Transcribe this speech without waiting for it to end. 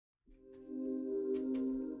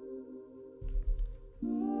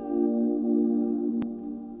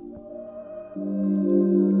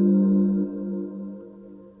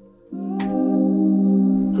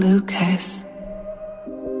Test.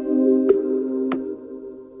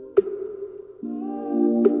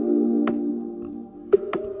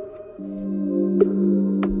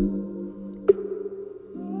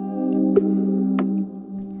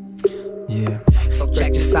 Yeah. So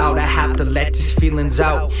check this out, I have to let these feelings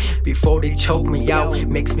out before they choke me out.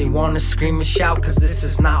 Makes me wanna scream and shout, cause this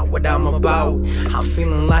is not what I'm about. I'm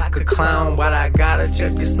feeling like a clown, but I gotta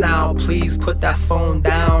check this now. Please put that phone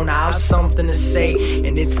down, I have something to say,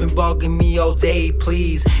 and it's been bugging me all day.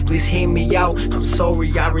 Please hear me out, I'm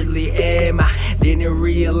sorry, I really am. I didn't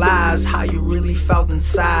realize how you really felt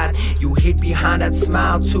inside. You hid behind that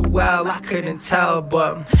smile too well, I couldn't tell,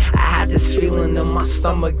 but I had this feeling in my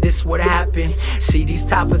stomach, this would happen. See, these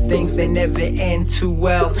type of things, they never end too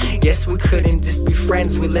well. Yes, we couldn't just be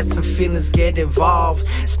friends, we let some feelings get involved.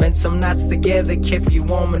 Spent some nights together, kept you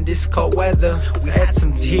warm in this cold weather. We had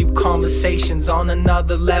some deep conversations on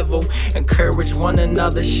another level, encouraged one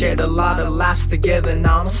another, shared a lot of laughs together.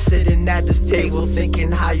 Now I'm sitting at this table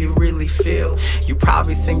thinking how you really feel. You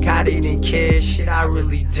probably think I didn't care, shit I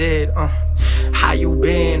really did. How you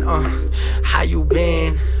been, how you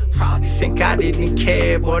been? Probably think I didn't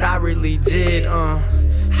care, but I really did.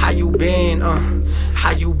 How you been,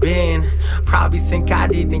 how you been? Probably think I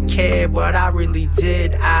didn't care, but I really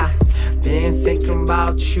did. I been thinking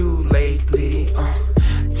about you lately.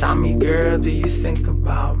 Tell me, girl, do you think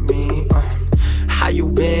about me? How you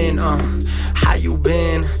been, how you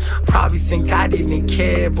been? Probably think I didn't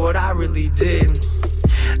care, but I really did.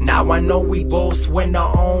 Now I know we both went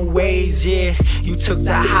our own ways, yeah. You took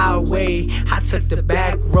the highway, I took the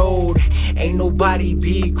back road. Ain't nobody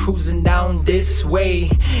be cruising down this way.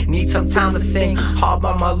 Need some time to think, all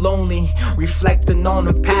by my lonely. Reflecting on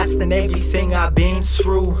the past and everything I've been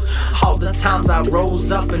through. All the times I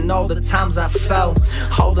rose up and all the times I fell.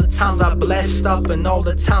 All the times I blessed up and all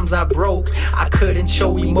the times I broke. I couldn't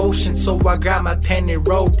show emotion, so I grabbed my pen and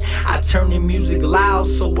wrote. I turned the music loud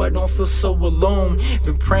so I don't feel so alone.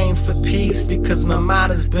 Been praying for peace because my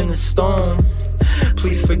mind has been a storm.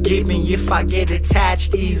 Please forgive me if I get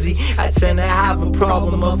attached easy. I tend to have a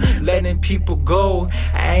problem of letting people go.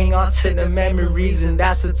 I hang on to the memories and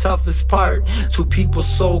that's the toughest part. Two people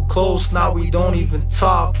so close, now we don't even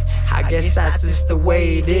talk. I guess that's just the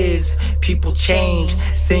way it is. People change,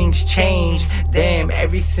 things change. Damn,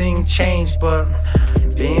 everything changed, but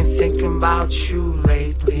been thinking about you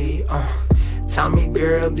lately. Tell me,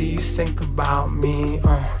 girl, do you think about me?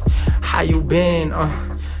 How you been?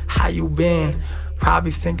 How you been?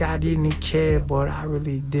 Probably think I didn't care, but I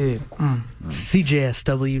really did.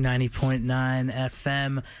 CJSW 90.9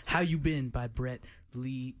 FM. How You Been by Brett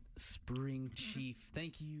Lee Spring Chief.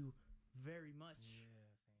 Thank you very much.